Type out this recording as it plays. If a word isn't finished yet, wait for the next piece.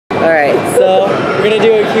Alright, so we're gonna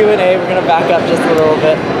do a Q&A. We're gonna back up just a little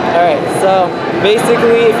bit. Alright, so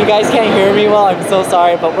basically, if you guys can't hear me well, I'm so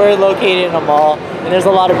sorry, but we're located in a mall and there's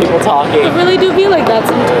a lot of people talking. It really do be like that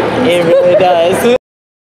sometimes. It really does.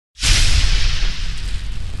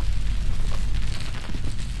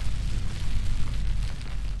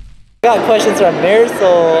 I got questions from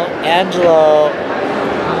Marisol, Angelo,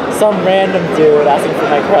 some random dude asking for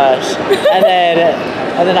my crush, and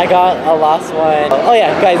then I got a last one. Oh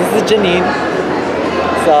yeah, guys, this is Janine.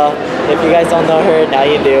 So if you guys don't know her, now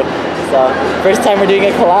you do. So first time we're doing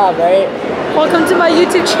a collab, right? Welcome to my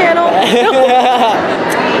YouTube channel.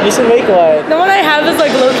 You should make one. The one I have is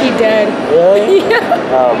like low-key dead. Really? Yeah.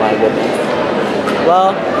 Oh my goodness.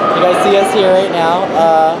 Well, you guys see us here right now.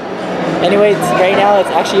 Anyways, right now it's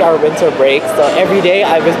actually our winter break, so every day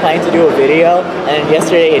I was planning to do a video, and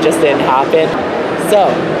yesterday it just didn't happen. So,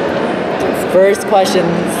 first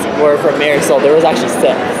questions were from Marisol. There was actually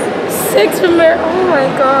 6. 6 from there. Oh my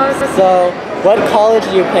god. So, what college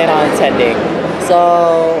do you plan on attending?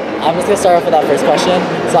 So, I'm just gonna start off with that first question.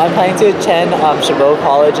 So, I'm planning to attend Chabot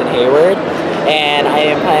College in Hayward, and I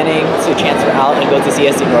am planning to transfer out and go to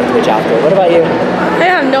CSU Northridge after. What about you? I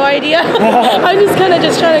have no idea. I'm just kind of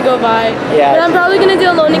trying to go by. Yeah. But I'm probably going to do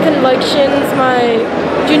Learning Connections my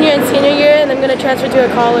junior and senior year, and I'm going to transfer to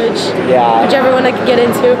a college. Yeah. Whichever one I can get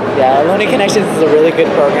into. Yeah, Learning Connections is a really good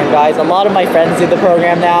program, guys. A lot of my friends do the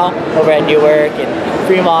program now over at Newark and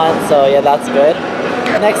Fremont, so yeah, that's good.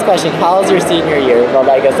 Next question, how's your senior year? Well,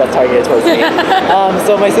 I guess that's targeted towards me.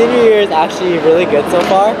 So my senior year is actually really good so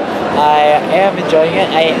far. I am enjoying it.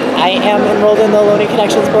 I am enrolled in the Learning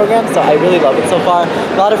Connections program, so I really love it so far.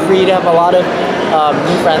 A lot of freedom, a lot of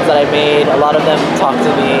new friends that I made. A lot of them talk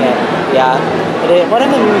to me, and yeah. One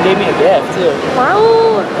of them even gave me a gift too.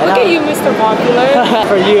 Wow! Look at you, Mr. Popular.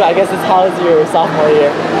 For you, I guess it's how's your sophomore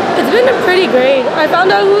year? It's been pretty great. I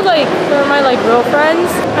found out who are my real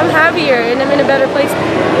friends. I'm happier and I'm in a better place.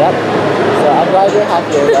 Yep. So I'm glad you're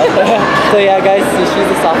happier. So yeah, guys, so she's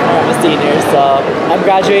a sophomore, I'm a senior, so I'm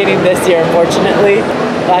graduating this year, unfortunately.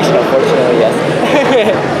 Well, actually, unfortunately, yes.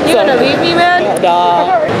 You gonna leave me, man?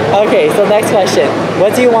 Nah. Okay, so next question.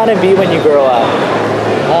 What do you want to be when you grow up?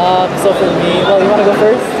 So for me, well, you want to go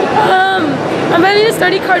first? I'm planning to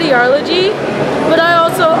study cardiology, but I'm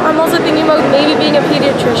also thinking about maybe being a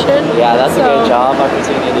pediatrician. Yeah, that's a good job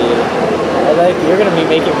opportunity. You're gonna be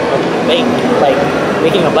making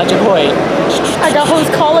a bunch of coins. I got hoes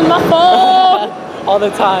calling my phone all the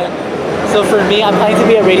time. So for me, I'm planning to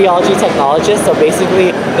be a radiology technologist. So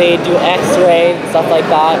basically, they do X-ray stuff like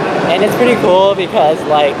that, and it's pretty cool because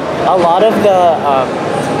a lot of the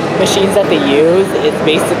machines that they use is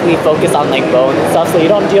basically focused on bone and stuff. So you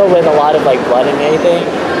don't deal with a lot of blood and anything.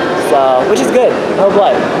 So which is good, no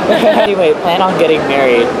blood. Anyway, plan on getting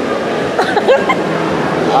married.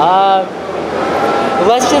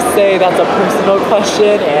 Let's just say that's a personal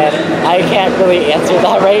question and I can't really answer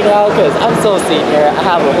that right now because I'm so senior. I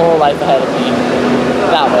have a whole life ahead of me.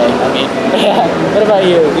 That way, I mean. Yeah. What about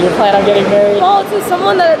you? Do you plan on getting married? Well, to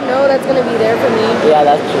someone that I know that's gonna be there for me. Yeah,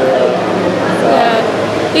 that's true. So. Yeah.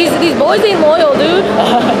 These boys ain't loyal, dude.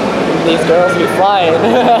 These girls be flying.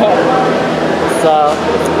 So,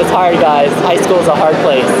 it's hard, guys. High school is a hard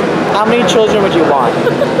place. How many children would you want?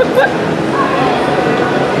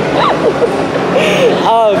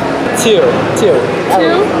 Two. Two?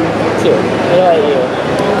 Two. What about you?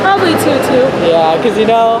 Probably two. Yeah, because I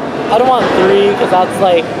don't want 3 because that's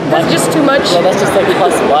that's just too much. Yeah, that's just +1,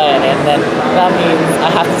 and then that means I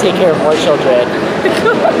have to take care of more children.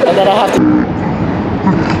 And then I have to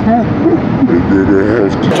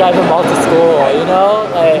drive them all to school,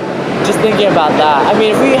 just thinking about that. I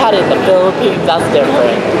mean, if we had it in the Philippines, that's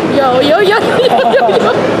different. Yo.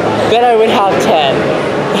 Then I would have 10.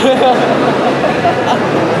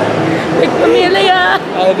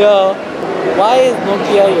 I know. Why is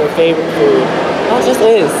lumpia your favorite food? That just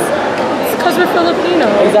is. It's because we're Filipino.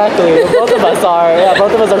 Exactly. Both of us are. Yeah,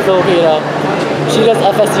 both of us are Filipino. She does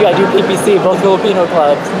FSU, I do PPC, both Filipino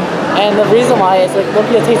clubs. And the reason why is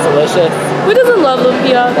lumpia tastes delicious. Who doesn't love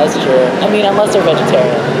lumpia? That's true. I mean, unless they're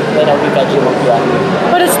vegetarian, then it'll be veggie lumpia.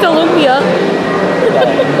 But it's still lumpia. Yeah,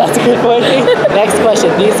 that's a good point. Next question.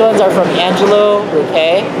 These ones are from Angelo,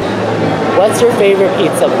 okay? What's your favorite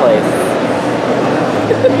pizza place?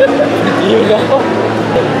 Do you know?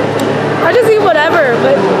 I just eat whatever,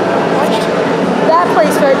 but that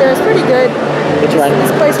place right there is pretty good. Which one?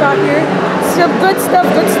 This place right here. Some good stuff.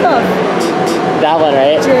 That one,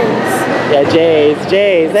 right? Jay's. Yeah,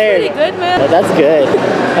 Jay's. There. Pretty good, man. Oh, that's good.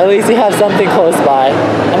 At least you have something close by.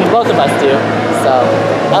 I mean, both of us do. So,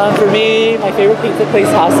 for me, my favorite pizza place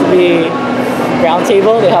has to be Round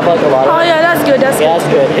Table. They have a lot of. Oh yeah, that's good. That's Yeah, good. that's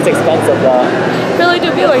good. It's expensive though. Really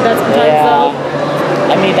do feel like that sometimes Yeah. though.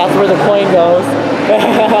 I mean, that's where the coin goes.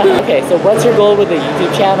 Okay, so what's your goal with the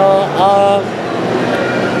YouTube channel?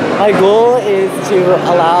 My goal is to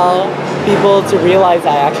allow people to realize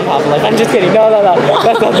I actually have a life. I'm just kidding. No.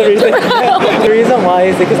 That's not the reason. The reason why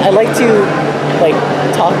is because I like to like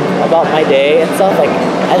talk about my day and stuff. Like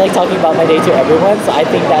I like talking about my day to everyone. So I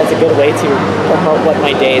think that's a good way to promote what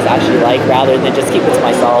my day is actually like, rather than just keep it to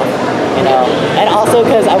myself. You know, and also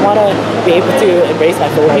because I want to be able to embrace my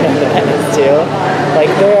Filipino independence too.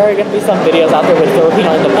 Like there are going to be some videos out there with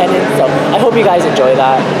Filipino independence, so I hope you guys enjoy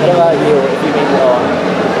that. What about you, if you maybe know?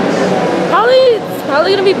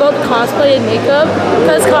 Probably gonna be both cosplay and makeup,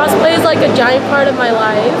 because cosplay is like a giant part of my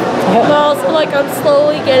life. But also like I'm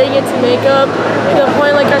slowly getting into makeup to the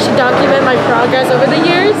point like I should document my progress over the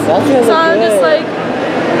years. That's gonna So look I'm good. just like,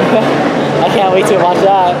 I can't wait to watch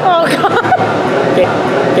that. oh god.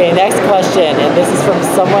 Okay, next question, and this is from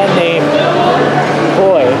someone named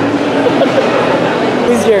Boy.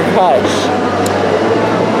 Who's your crush?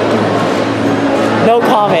 No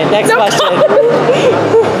comment. Next question.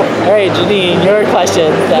 Alright, Janine, your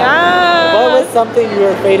question. Yeah. What was something you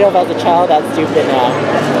were afraid of as a child that's stupid now?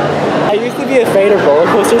 I used to be afraid of roller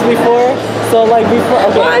coasters before. So like before,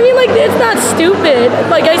 okay. Well, I mean like it's not stupid.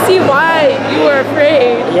 Like I see why you were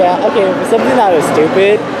afraid. Yeah, okay, something that was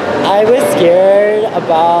stupid. I was scared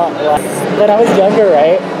about when I was younger,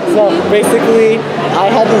 right? So basically,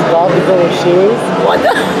 I had these Bob the Builder shoes. What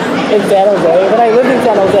the? In San Jose, when I lived in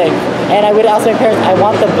San Jose, and I would ask my parents, I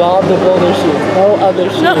want the Bob the Builder shoes, no other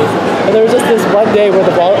shoes. No. And there was just this one day where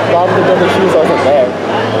the Bob the Builder shoes wasn't there,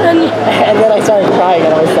 and then I started crying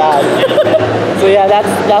and I was sad. So yeah, that's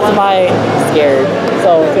my scared.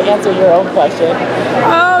 So to answer your own question,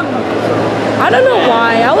 I don't know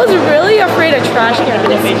why. I was really afraid of trash cans.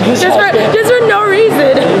 Just for no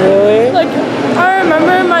reason. really? Like, I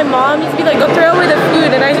remember my mom used to be like, go throw away the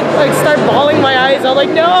food, and I like start bawling my eyes. I was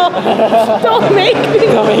like, no, don't make me.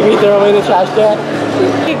 Don't make me throw away the trash can.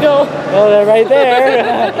 You go. Oh, they're right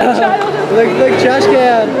there. Look, trash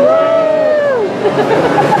can.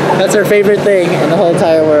 That's her favorite thing in the whole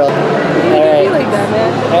entire world. All right. Like that,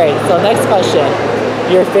 man. All right. So next question: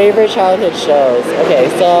 your favorite childhood shows? Okay,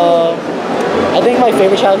 so I think my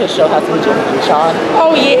favorite childhood show has to be Jimmy Neutron.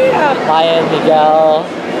 Oh yeah. Maya and Miguel.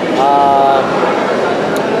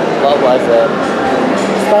 What was it?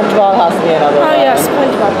 SpongeBob has to be another one. Oh yeah,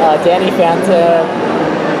 SpongeBob. Danny Phantom.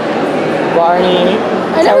 Barney.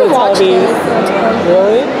 I never watched it. Teletubbies.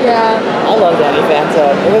 Really? Yeah. I love Danny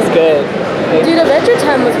Phantom. It was good. Dude, Adventure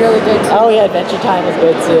Time was really good too. Oh yeah, Adventure Time was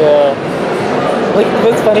good too. Like,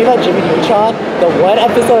 what's funny about Jimmy Neutron, the one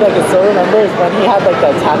episode I can still remember is when he had like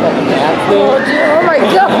the attack on the pants thing. Oh, dude, oh my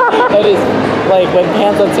god. It is like when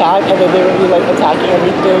pants attack and then they would be like attacking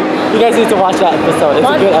everything. You guys need to watch that episode. It's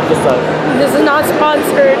a good episode. This is not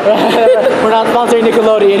sponsored. We're not sponsoring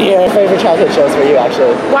Nickelodeon here. Favorite childhood shows for you,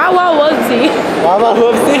 actually? Wow Wow Wubbzy. Mama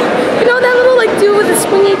Whoopsie? You know that little like dude with the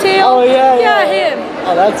swingy tail? Oh yeah, yeah. Him.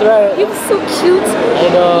 Oh, that's right. He was so cute.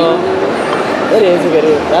 I know. It is a good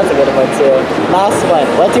one. That's a good one too. Last one.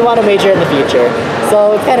 What do you want to major in the future?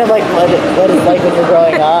 So it's kind of like what it's like when you're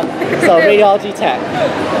growing up. So radiology tech.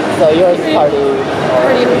 So yours is party.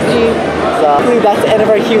 Party. So that's the end of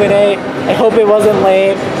our Q&A. I hope it wasn't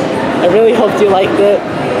lame. I really hoped you liked it.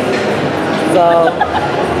 So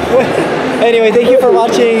anyway, thank you for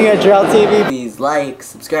watching JorelTV. Please like,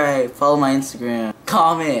 subscribe, follow my Instagram,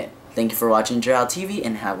 comment. Thank you for watching JorelTV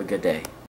and have a good day.